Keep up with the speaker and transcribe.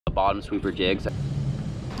bottom sweeper jigs.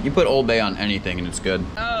 You put Old Bay on anything and it's good.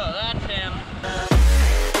 Oh, that's him.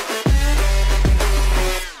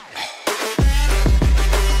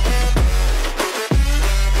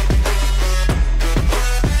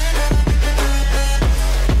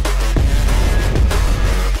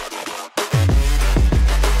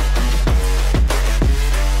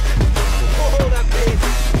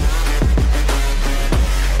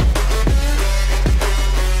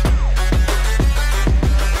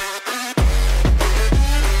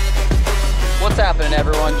 What's happening,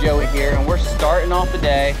 everyone? Joey here, and we're starting off the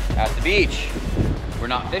day at the beach. We're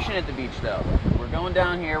not fishing at the beach though. We're going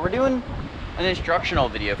down here. We're doing an instructional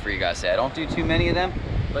video for you guys today. I don't do too many of them,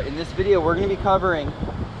 but in this video we're going to be covering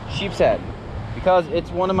sheepshead because it's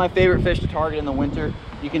one of my favorite fish to target in the winter.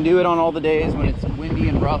 You can do it on all the days when it's windy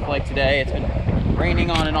and rough like today. It's been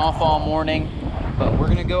raining on and off all morning, but we're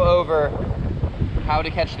going to go over how to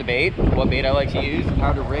catch the bait, what bait I like to use,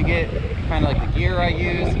 how to rig it, kind of like the gear I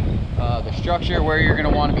use, the structure, where you're going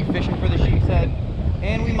to want to be fishing for the sheepshead,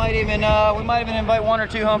 and we might even invite 1 or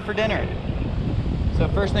 2 home for dinner. So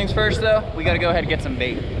first things first though, we got to go ahead and get some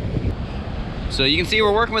bait. So you can see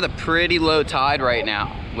we're working with a pretty low tide right now,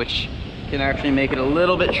 which can actually make it a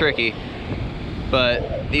little bit tricky,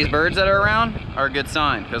 but these birds that are around are a good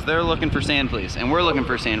sign because they're looking for sandfleas and we're looking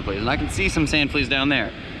for sandfleas, and I can see some sandfleas down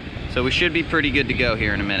there. So we should be pretty good to go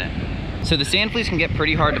here in a minute. So the sandfleas can get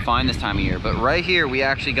pretty hard to find this time of year, but right here we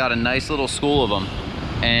actually got a nice little school of them.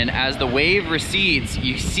 And as the wave recedes,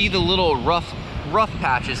 you see the little rough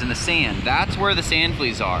patches in the sand. That's where the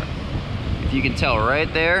sandfleas are. If you can tell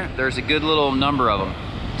right there, there's a good little number of them.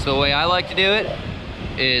 So the way I like to do it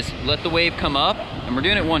is let the wave come up, and we're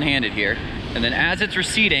doing it one-handed here. And then as it's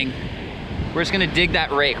receding, we're just gonna dig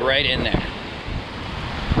that rake right in there.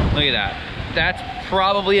 Look at that. That's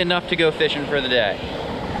probably enough to go fishing for the day.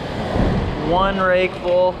 One rake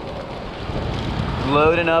full,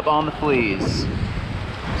 loading up on the fleas.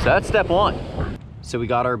 So that's step one. So we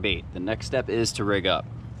got our bait. The next step is to rig up.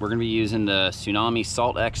 We're gonna be using the Tsunami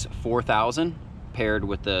SaltX 4000 paired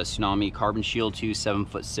with the Tsunami Carbon Shield 2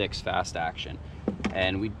 7'6" fast action.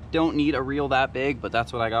 And we don't need a reel that big, but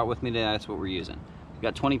that's what I got with me today. That's what we're using. We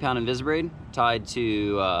got 20-pound invisibraid tied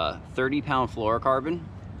to 30-pound fluorocarbon.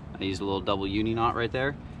 I used a little double uni knot right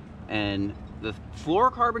there. And the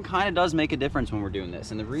fluorocarbon kind of does make a difference when we're doing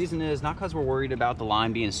this. And the reason is not because we're worried about the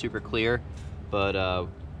line being super clear, but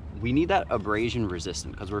we need that abrasion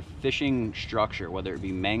resistant because we're fishing structure, whether it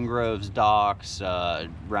be mangroves, docks,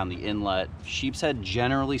 around the inlet. Sheepshead,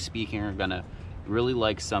 generally speaking, are gonna really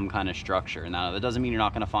like some kind of structure. Now, that doesn't mean you're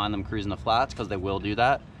not gonna find them cruising the flats, because they will do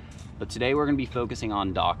that. But today we're gonna be focusing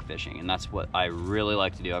on dock fishing, and that's what I really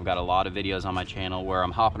like to do. I've got a lot of videos on my channel where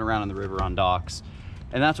I'm hopping around in the river on docks,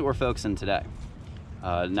 and that's what we're focusing today.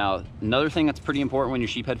 Now, another thing that's pretty important when you're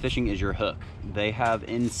sheephead fishing is your hook. They have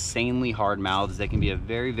insanely hard mouths. They can be a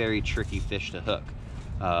very, very tricky fish to hook.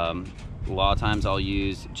 A lot of times I'll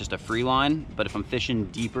use just a free line, but if I'm fishing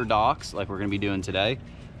deeper docks, like we're gonna be doing today,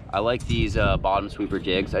 I like these bottom sweeper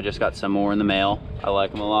jigs. I just got some more in the mail. I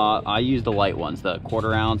like them a lot. I use the light ones, the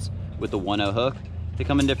 1/4 ounce with the 1/0 hook. They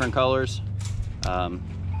come in different colors. I'm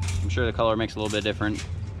sure the color makes a little bit different,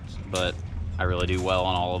 but I really do well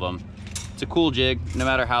on all of them. It's a cool jig. No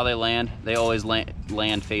matter how they land, they always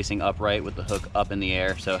land facing upright with the hook up in the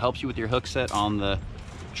air. So it helps you with your hook set on the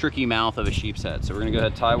tricky mouth of a sheepshead. So we're gonna go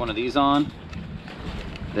ahead and tie one of these on,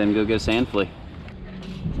 then go get a sand flea.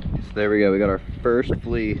 So there we go, we got our first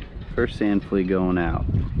sand flea going out.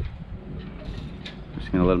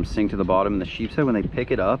 Just gonna let them sink to the bottom, and the sheepshead, when they pick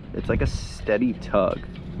it up, it's like a steady tug.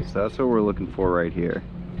 So that's what we're looking for right here.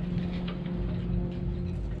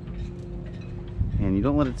 And you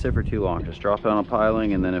don't let it sit for too long. Just drop it on a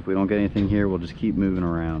piling, and then if we don't get anything here, we'll just keep moving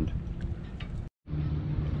around.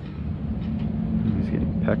 He's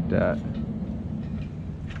getting pecked at.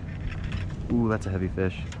 Ooh, that's a heavy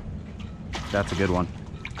fish. That's a good one.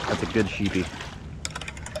 That's a good sheepy.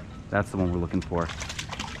 That's the one we're looking for.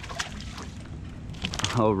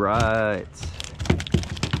 All right.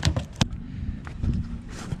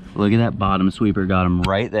 Look at that bottom sweeper, got him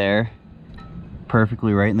right there.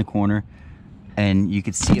 Perfectly right in the corner. And you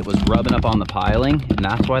could see it was rubbing up on the piling, and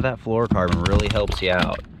that's why that fluorocarbon really helps you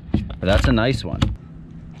out. But that's a nice one.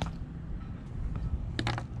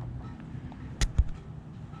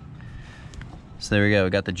 So there we go, we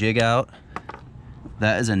got the jig out.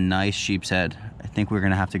 That is a nice sheepshead. I think we're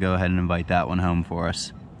gonna have to go ahead and invite that one home for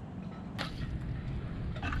us.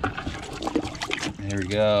 There we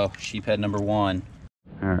go, sheephead number 1.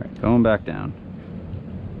 All right, going back down.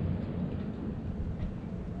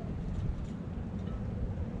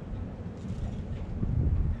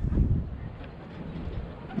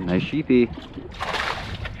 Nice sheepy.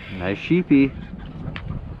 Nice sheepy.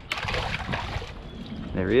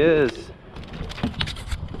 There he is.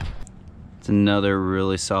 It's another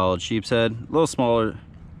really solid sheepshead. A little smaller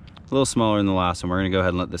than the last one. We're gonna go ahead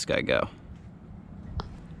and let this guy go.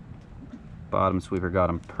 Bottom sweeper got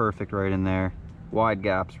him perfect right in there. Wide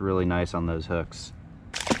gaps, really nice on those hooks.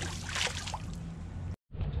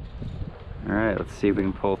 All right, let's see if we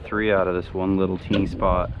can pull 3 out of this one little teeny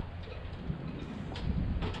spot.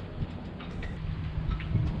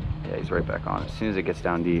 Yeah, he's right back on as soon as it gets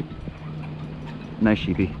down deep. Nice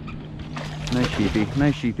sheepy. Nice sheepy.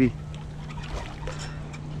 Nice sheepy.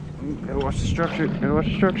 Gotta watch the structure. Gotta watch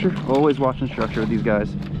the structure. Always watching structure with these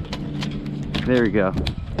guys. There we go.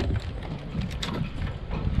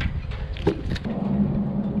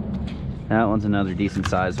 That one's another decent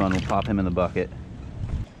sized one. We'll pop him in the bucket.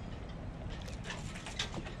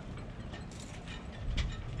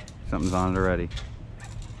 Something's on it already.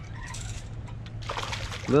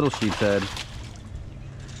 Little sheepshead.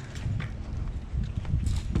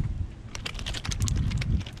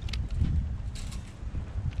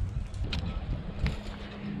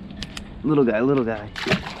 Little guy, little guy.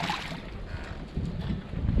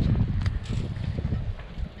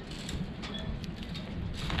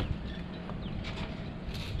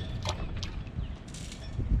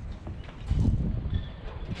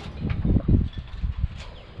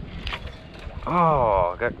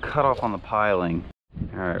 Oh, got cut off on the piling.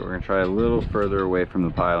 All right, we're gonna try a little further away from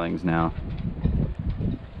the pilings now.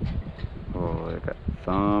 Oh, it got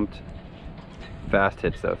thumped. Fast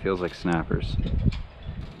hits though, feels like snappers.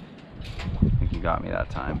 I think you got me that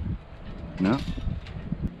time. No?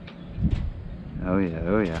 Oh yeah,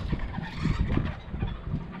 oh yeah.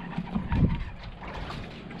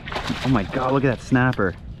 Oh my God, look at that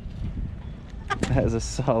snapper. That is a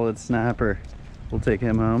solid snapper. We'll take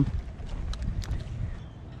him home.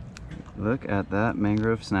 Look at that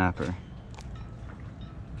mangrove snapper.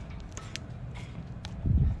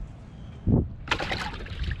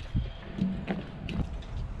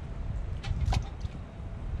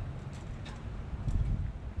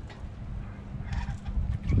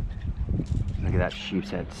 Look at that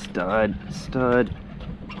sheepshead, stud, stud.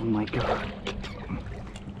 Oh my God.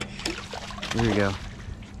 There we go.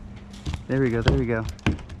 There we go, there we go.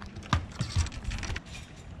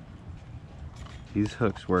 These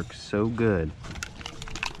hooks work so good.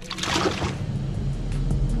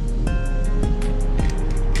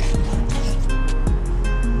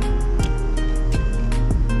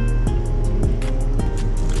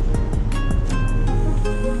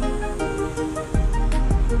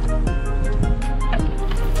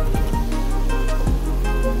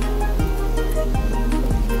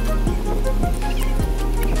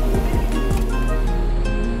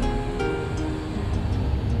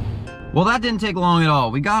 Well, that didn't take long at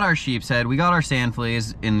all. We got our sheepshead, we got our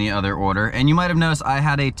sandfleas in the other order, and you might have noticed I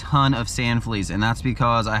had a ton of sandfleas, and that's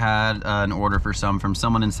because I had an order for some from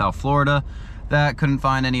someone in South Florida that couldn't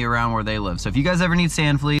find any around where they live. So if you guys ever need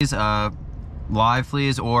sandfleas, live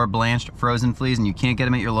fleas or blanched frozen fleas, and you can't get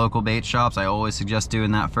them at your local bait shops, I always suggest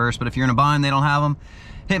doing that first. But if you're in a bind, they don't have them,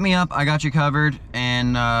 hit me up, I got you covered.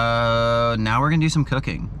 And now we're gonna do some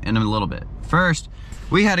cooking in a little bit. First,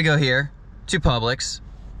 we had to go here to Publix.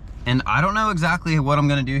 And I don't know exactly what I'm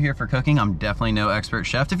gonna do here for cooking. I'm definitely no expert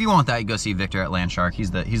chef. If you want that, you go see Victor at Landshark.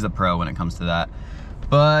 He's the pro when it comes to that.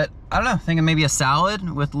 But I don't know, thinking maybe a salad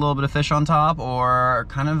with a little bit of fish on top, or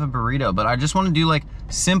kind of a burrito. But I just want to do like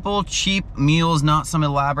simple, cheap meals, not some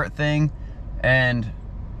elaborate thing. And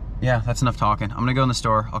yeah, that's enough talking. I'm gonna go in the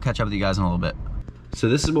store. I'll catch up with you guys in a little bit. So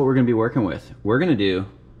this is what we're gonna be working with. We're gonna do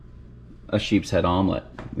a sheepshead omelet.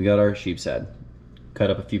 We got our sheepshead,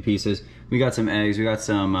 cut up a few pieces. We got some eggs, we got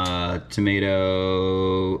some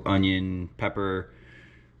tomato, onion, pepper,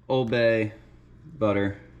 Old Bay,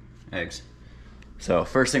 butter, eggs. So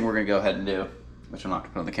first thing we're gonna go ahead and do, which I'm not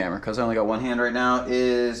gonna put on the camera because I only got one hand right now,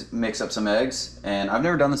 is mix up some eggs. And I've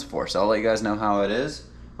never done this before, so I'll let you guys know how it is.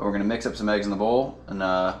 But we're gonna mix up some eggs in the bowl and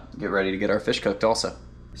get ready to get our fish cooked also.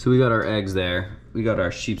 So we got our eggs there. We got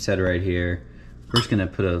our sheepshead right here. We're just gonna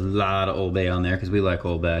put a lot of Old Bay on there because we like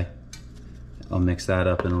Old Bay. I'll mix that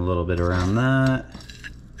up in a little bit around that.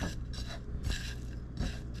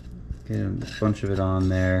 Get a bunch of it on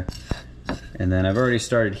there. And then I've already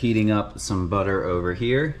started heating up some butter over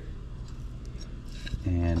here.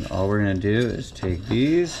 And all we're gonna do is take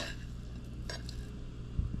these,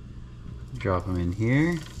 drop them in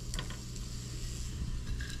here. It's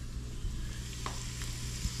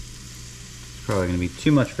probably gonna be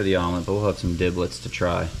too much for the omelet, but we'll have some diblets to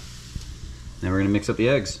try. Then we're gonna mix up the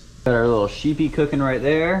eggs. Got our little sheepy cooking right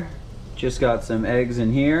there. Just got some eggs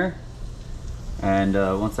in here. And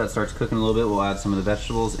once that starts cooking a little bit, we'll add some of the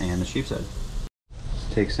vegetables and the sheepshead.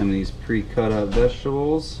 Take some of these pre-cut up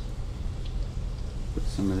vegetables, put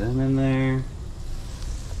some of them in there.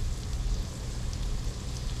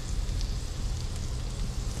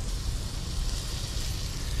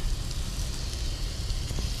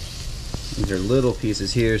 These are little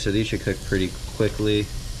pieces here, so these should cook pretty quickly.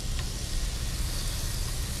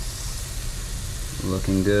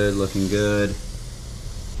 Looking good, looking good.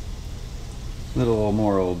 A little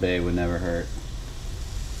more Old Bay would never hurt.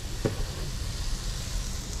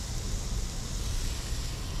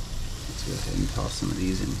 Let's go ahead and toss some of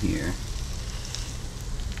these in here.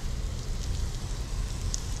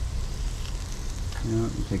 You know,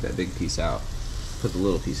 take that big piece out. Put the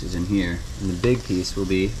little pieces in here, and the big piece will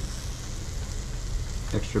be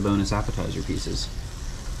extra bonus appetizer pieces.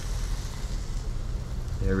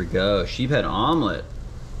 There we go, sheephead omelet.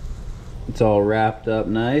 It's all wrapped up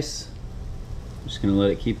nice. I'm just gonna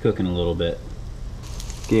let it keep cooking a little bit.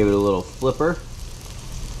 Gave it a little flipper.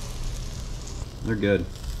 They're good.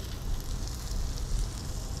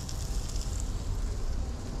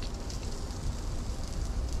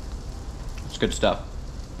 It's good stuff.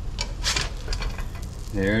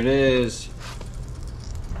 There it is.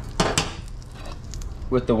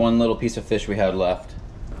 With the one little piece of fish we had left.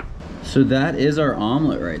 So that is our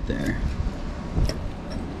omelet right there.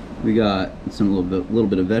 We got some little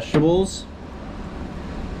bit of vegetables.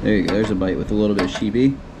 There you go, there's a bite with a little bit of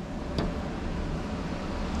sheepy.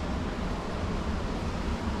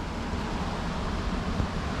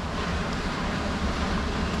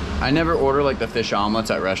 I never order like the fish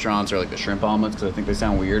omelets at restaurants or like the shrimp omelets because I think they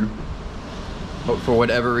sound weird. But for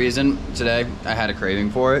whatever reason, today I had a craving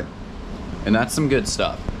for it. And that's some good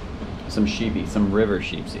stuff. Some sheepy, some river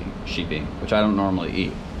sheepy, which I don't normally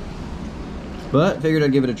eat. But figured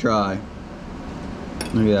I'd give it a try.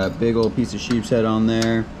 Look at that big old piece of sheep's head on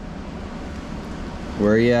there.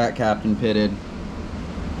 Where are you at, Captain Pitted?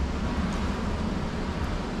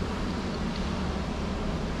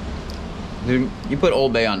 Dude, you put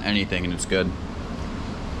Old Bay on anything and it's good.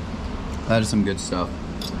 That is some good stuff.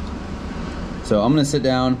 So I'm gonna sit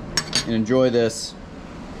down and enjoy this.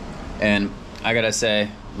 And I gotta say,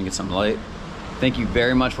 let me get something light. Thank you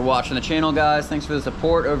very much for watching the channel, guys. Thanks for the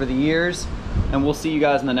support over the years. And we'll see you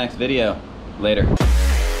guys in the next video. Later.